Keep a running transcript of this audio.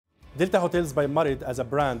Delta Hotels by Marriott as a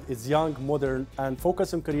brand is young, modern, and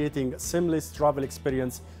focused on creating a seamless travel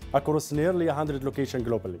experience across nearly 100 locations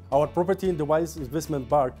globally. Our property in Dubai's investment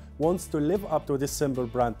park wants to live up to this simple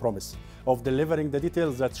brand promise of delivering the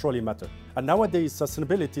details that truly matter. And nowadays,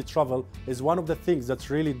 sustainability travel is one of the things that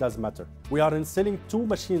really does matter. We are installing 2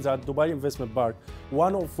 machines at Dubai Investment Park,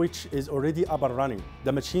 one of which is already up and running.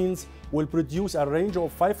 The machines will produce a range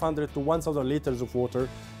of 500 to 1,000 liters of water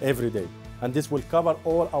every day, and this will cover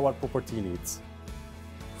all our property needs.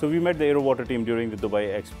 So we met the AirOWater team during the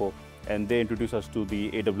Dubai Expo, and they introduced us to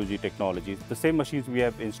the AWG technologies. The same machines we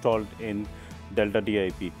have installed in Delta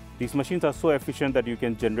DIP. These machines are so efficient that you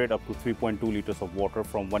can generate up to 3.2 liters of water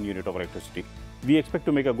from 1 unit of electricity. We expect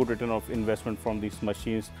to make a good return of investment from these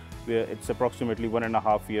machines, where it's approximately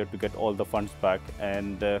 1.5 years to get all the funds back,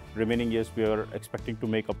 and remaining years we are expecting to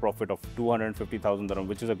make a profit of 250,000 dirham,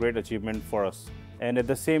 which is a great achievement for us. And at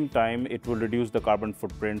the same time, it will reduce the carbon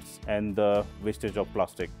footprints and the wastage of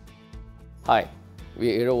plastic. Hi,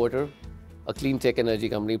 we are AirOWater, a clean tech energy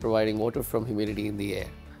company providing water from humidity in the air.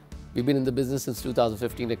 We've been in the business since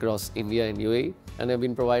 2015 across India and UAE, and have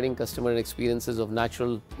been providing customer experiences of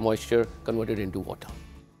natural moisture converted into water.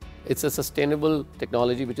 It's a sustainable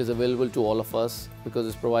technology which is available to all of us because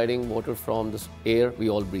it's providing water from the air we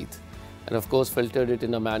all breathe. And of course, filtered it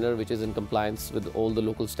in a manner which is in compliance with all the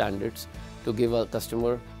local standards to give our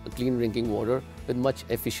customer a clean drinking water with much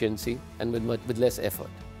efficiency and with less effort.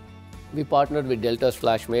 We partnered with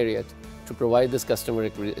Delta/Marriott to provide this customer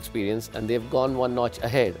experience, and they've gone one notch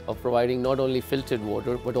ahead of providing not only filtered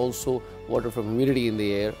water but also water from humidity in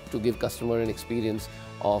the air to give customer an experience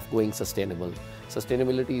of going sustainable.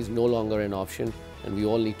 Sustainability is no longer an option, and we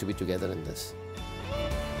all need to be together in this.